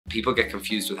People get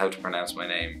confused with how to pronounce my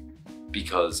name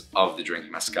because of the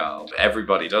drink mezcal.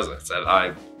 Everybody does it, and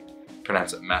I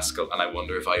pronounce it mezcal, and I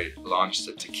wonder if I launched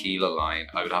a tequila line,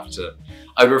 I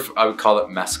would call it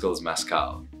Mescal's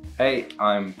mezcal. Hey,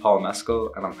 I'm Paul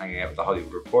Mescal, and I'm hanging out with the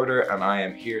Hollywood Reporter, and I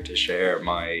am here to share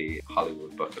my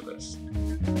Hollywood bucket list.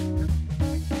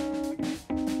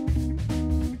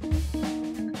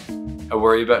 I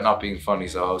worry about not being funny,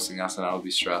 so hosting SNL would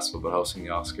be stressful, but hosting the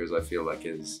Oscars I feel like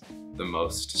is the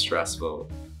most stressful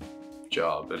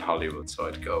job in Hollywood, so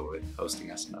I'd go with hosting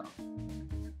SNL.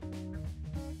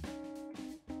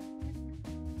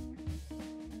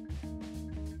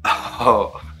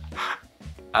 Oh,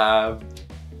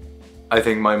 I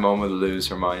think my mom would lose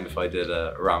her mind if I did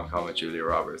a rom-com with Julia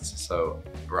Roberts, so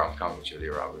rom-com with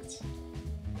Julia Roberts.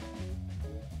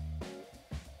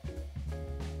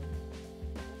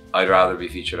 I'd rather be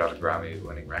featured on a Grammy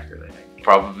winning record, I think.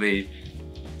 Probably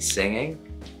singing?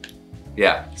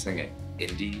 Yeah, singing.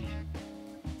 Indie?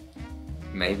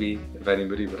 Maybe, if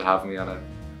anybody would have me on a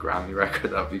Grammy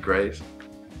record, that'd be great.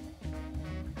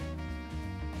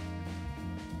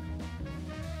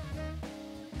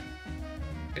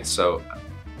 So,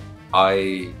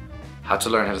 I had to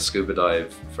learn how to scuba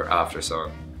dive for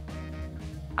Aftersun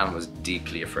and was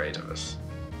deeply afraid of it.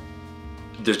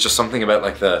 There's just something about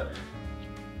like the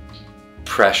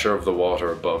pressure of the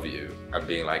water above you and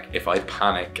being like, if I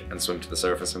panic and swim to the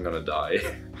surface, I'm gonna die.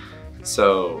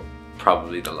 So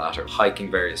probably the latter.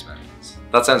 Hiking various mountains.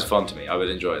 That sounds fun to me. I would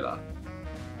enjoy that.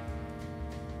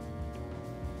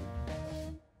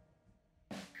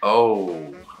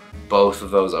 Oh, both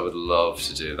of those I would love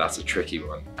to do. That's a tricky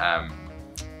one.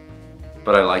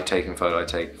 But I like taking photos. I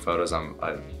take photos.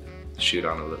 I shoot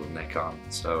on a little Nikon,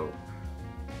 so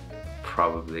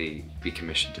probably be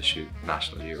commissioned to shoot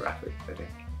National Geographic,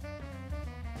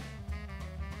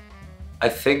 I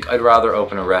think I'd rather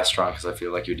open a restaurant because I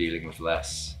feel like you're dealing with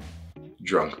less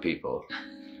drunk people.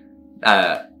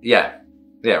 Yeah,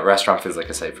 restaurant feels like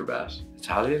a safer bet.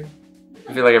 Italian?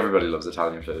 I feel like everybody loves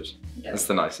Italian food. Yes. It's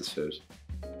the nicest food.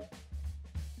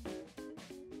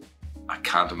 I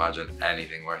can't imagine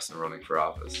anything worse than running for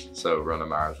office, so run a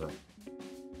marathon.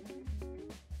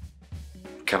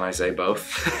 Can I say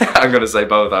both? I'm gonna say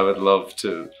both. I would love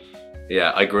to.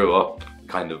 Yeah, I grew up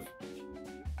kind of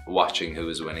watching who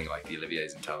was winning like the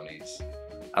Oliviers and Tonys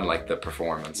and like the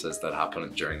performances that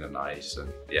happen during the night,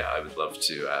 and yeah, I would love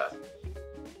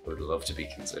to be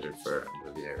considered for an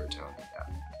Olivier or Tony.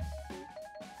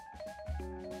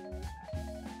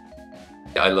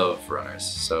 Yeah. I love runners,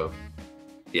 so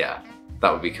yeah,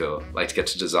 that would be cool. Like to get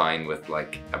to design with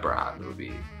like a brand would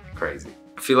be crazy.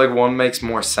 I feel like one makes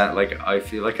more sense. Like I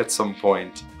feel like at some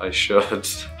point I should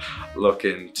look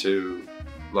into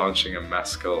launching a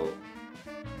mezcal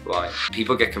line.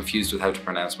 People get confused with how to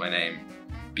pronounce my name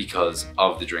because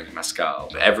of the drink mezcal.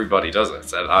 Everybody does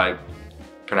it, and I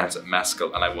pronounce it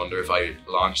mezcal, and I wonder if I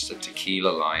launched a tequila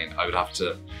line, I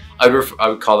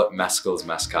would call it Mescal's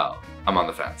mezcal. I'm on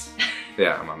the fence.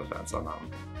 Yeah, I'm on the fence on that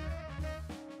one.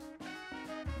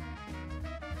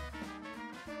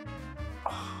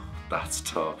 That's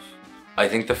tough. I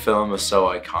think the film is so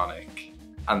iconic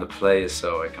and the play is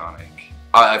so iconic.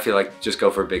 I feel like just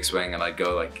go for a big swing, and I'd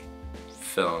go like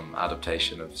film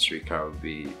adaptation of Streetcar would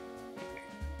be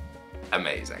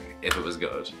amazing if it was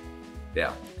good.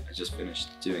 Yeah, I just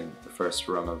finished doing the first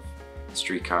run of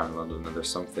Streetcar in London, and there's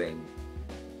something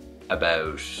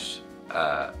about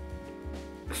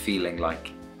feeling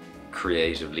like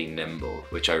creatively nimble,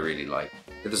 which I really like.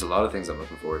 There's a lot of things I'm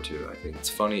looking forward to. I think it's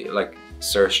funny, like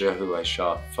Saoirse, who I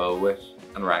shot Foe with,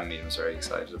 and rang me and was very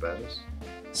excited about it.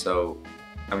 So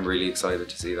I'm really excited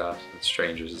to see that. And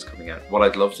Strangers is coming out. What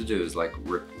I'd love to do is like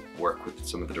work with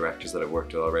some of the directors that I've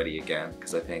worked with already again,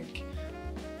 because I think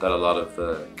that a lot of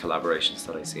the collaborations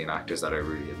that I see in actors that I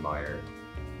really admire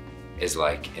is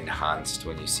like enhanced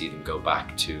when you see them go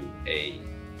back to a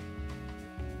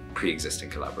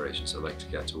pre-existing collaboration. So I'd like to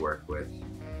get to work with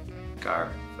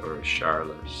Garth or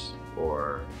Charlotte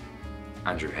or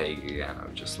Andrew Haig again. I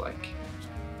would just like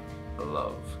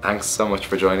love. Thanks so much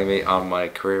for joining me on my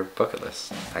career bucket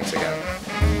list. Thanks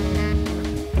again.